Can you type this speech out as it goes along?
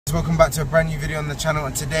Welcome back to a brand new video on the channel,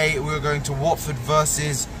 and today we're going to Watford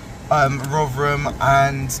versus Rotherham,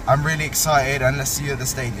 and I'm really excited, and let's see you at the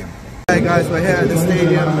stadium. Hey guys, we're here at the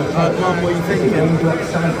stadium. Mum, what are you thinking? I'm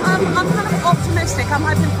kind of optimistic. I'm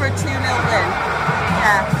hoping for a 2-0 win.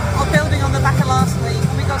 Yeah, we're building on the back of last week,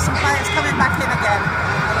 and we got some players coming back in again.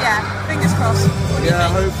 Yeah, fingers crossed. Yeah,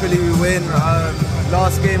 hopefully we win.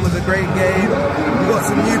 Last game was a great game. We've got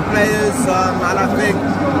some new players, and I think,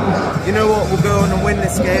 you know what, we'll go on and win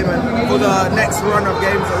this game. And for the next run of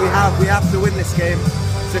games that we have to win this game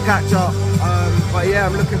to catch up. But yeah,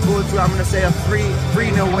 I'm looking forward to it. I'm going to say a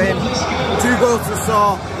 3-0 win. 2 goals to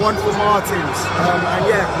Saar, 1 for Martins. And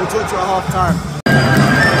yeah, we'll talk to you at half time.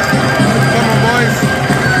 Come on, boys.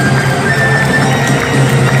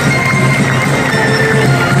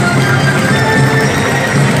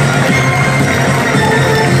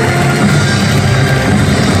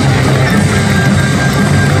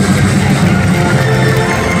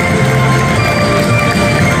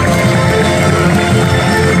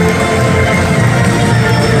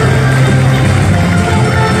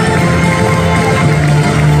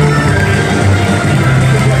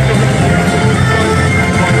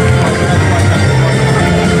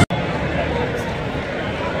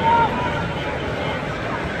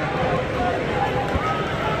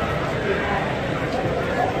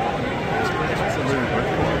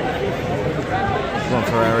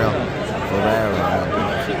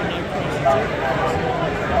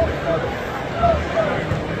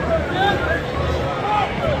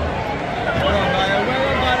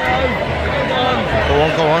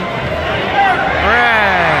 Go on.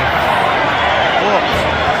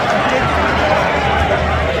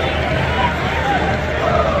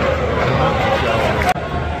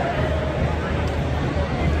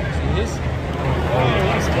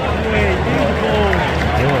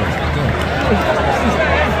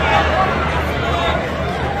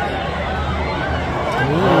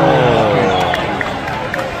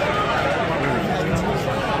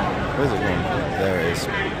 Where's it going? There it is.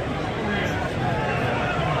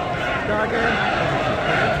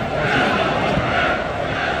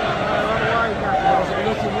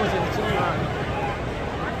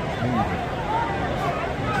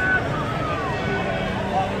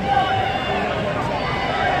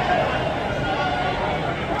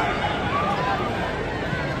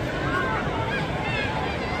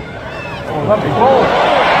 Lovely ball.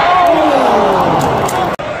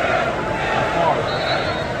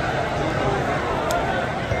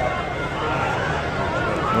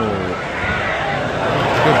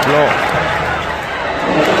 Good block.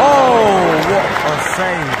 Oh, what a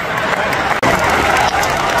save.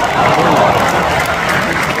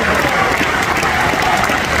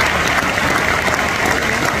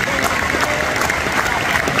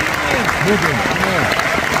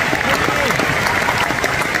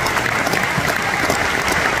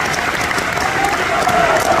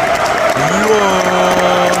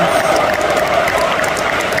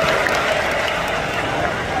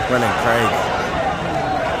 Running Craig.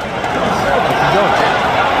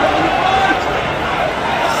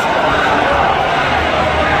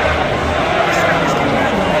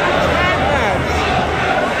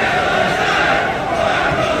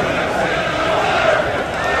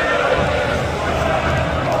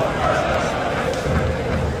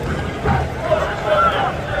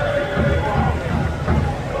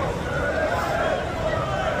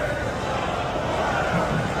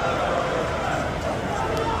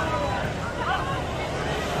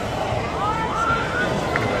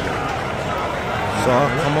 So,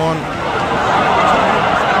 come on.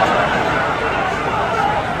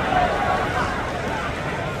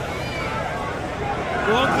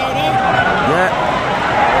 Go on, Cody. Yeah.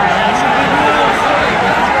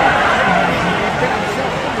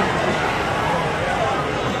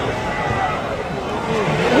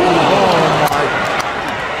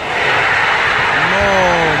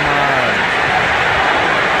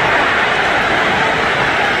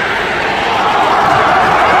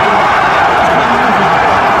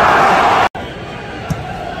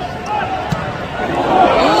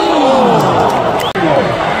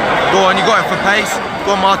 Pace.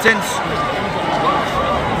 Go on, Martins.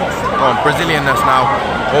 Go on, Brazilianness now.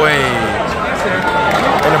 Oi.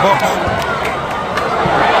 In the box.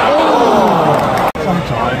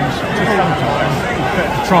 Sometimes it's better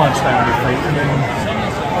to try and stay on your feet, and then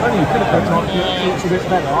I don't know, you could have done it a bit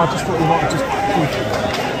better. I just thought you might have just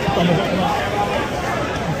done a bit more.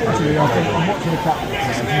 Unfortunately, I think I'm watching the captain,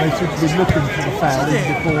 and they seem to be looking for the foul even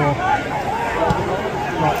before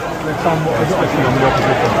they've done what they've got to do on the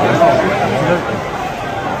opposite. Absolutely.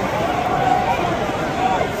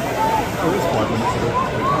 Oh, it's 5 minutes ago.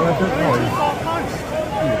 Yeah, I don't know.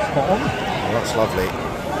 spot on. Oh, that's lovely.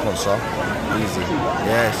 Come on, sir. Easy.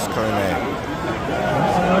 Yes, coming there.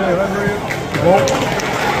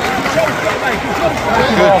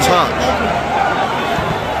 Good touch.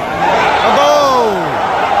 A goal!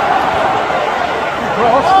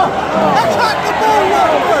 Attack the ball,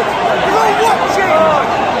 Watford! You're watching!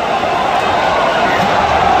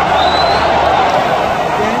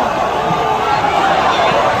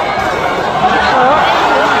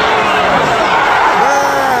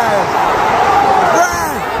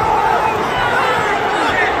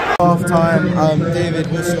 Half time, David,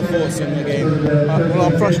 what's your thoughts on the game? Well,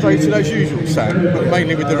 I'm frustrated as usual, Sam, but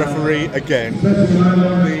mainly with the referee again.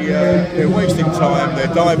 They're wasting time,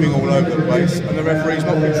 they're diving all over the place, and the referee's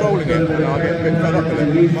not controlling it, and I get a bit fed up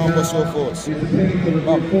with it. Mum, what's your thoughts?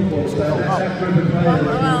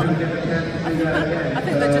 I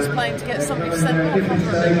think they're just playing to get somebody sent off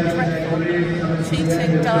after a dreadful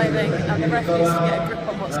cheating, diving, and the ref needs to get a grip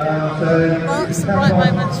on what's going on. But some bright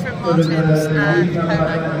moments from Martins and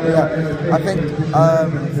Kono. Yeah, I think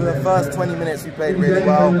for the first 20 minutes we played really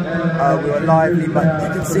well. We were lively, but you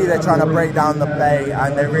can see they're trying to break down the play,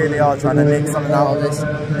 and they really are trying to make something out of this.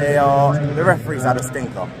 The referees had a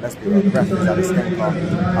stinker. Let's be real, the referees had a stinker,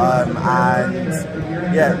 and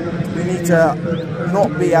yeah, we need to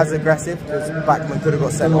not be as aggressive because Backman could have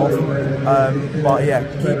got sent off. But yeah,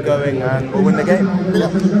 keep going and we'll win the game.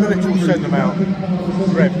 Minutes will send them out,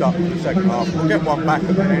 revved up in the second half. We'll get one back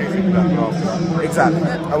and then anything will happen after that. Exactly.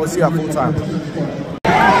 I will see you at full time.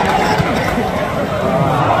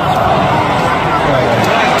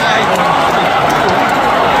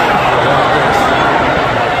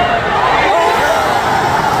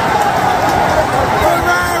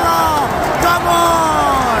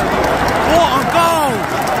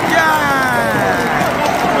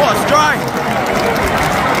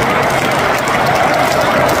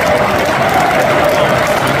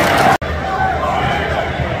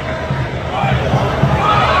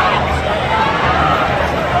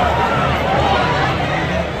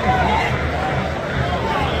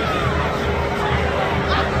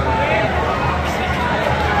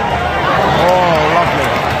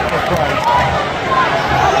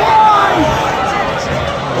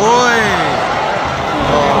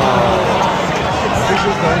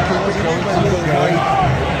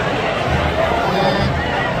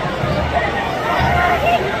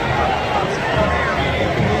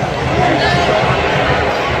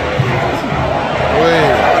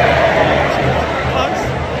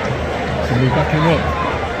 Backing up.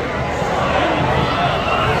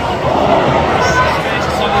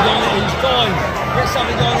 Something on it, he's fine. Get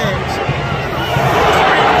something on it.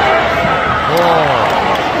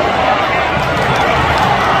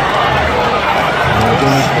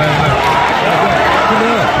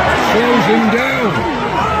 Slows him down.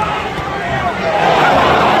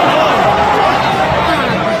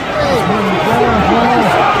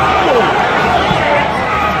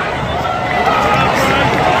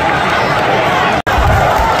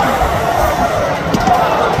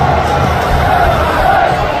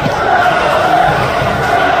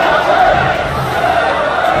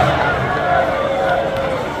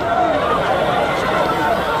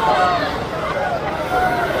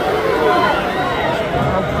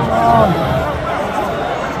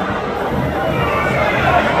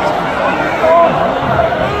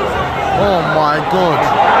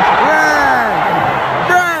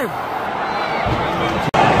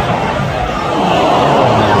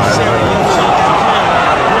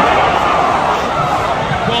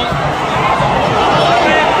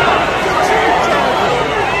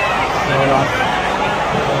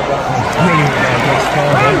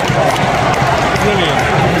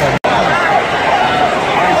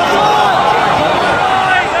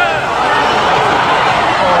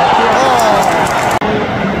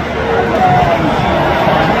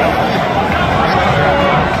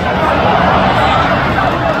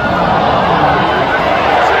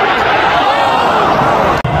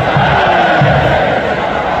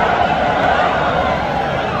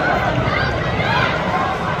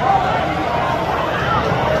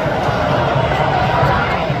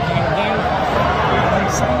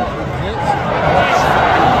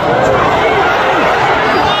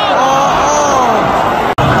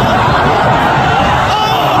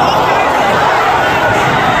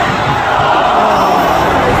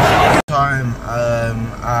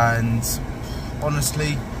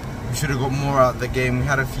 Honestly, we should have got more out of the game. We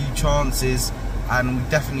had a few chances and we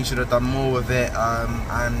definitely should have done more with it,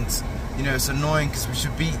 and you know, it's annoying because we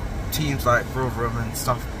should beat teams like Rotherham and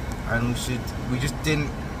stuff, and we just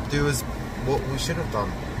didn't do as what we should have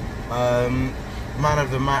done. Man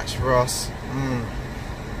of the match for us,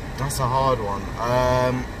 that's a hard one.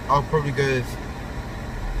 I'll probably go with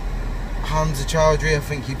Hamza Chowdhury. I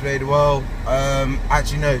think he played well.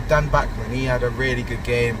 Actually no, Dan Backman, he had a really good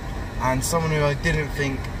game. And someone who I didn't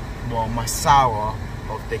think, well, my sour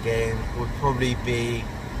of the game would probably be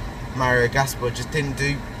Mario Gaspar. Just didn't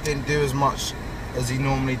do as much as he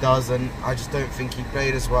normally does, and I just don't think he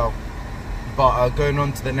played as well. But going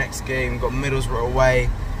on to the next game, got Middlesbrough away.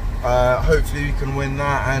 Hopefully we can win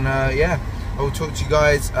that, and yeah, I will talk to you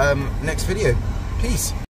guys next video. Peace.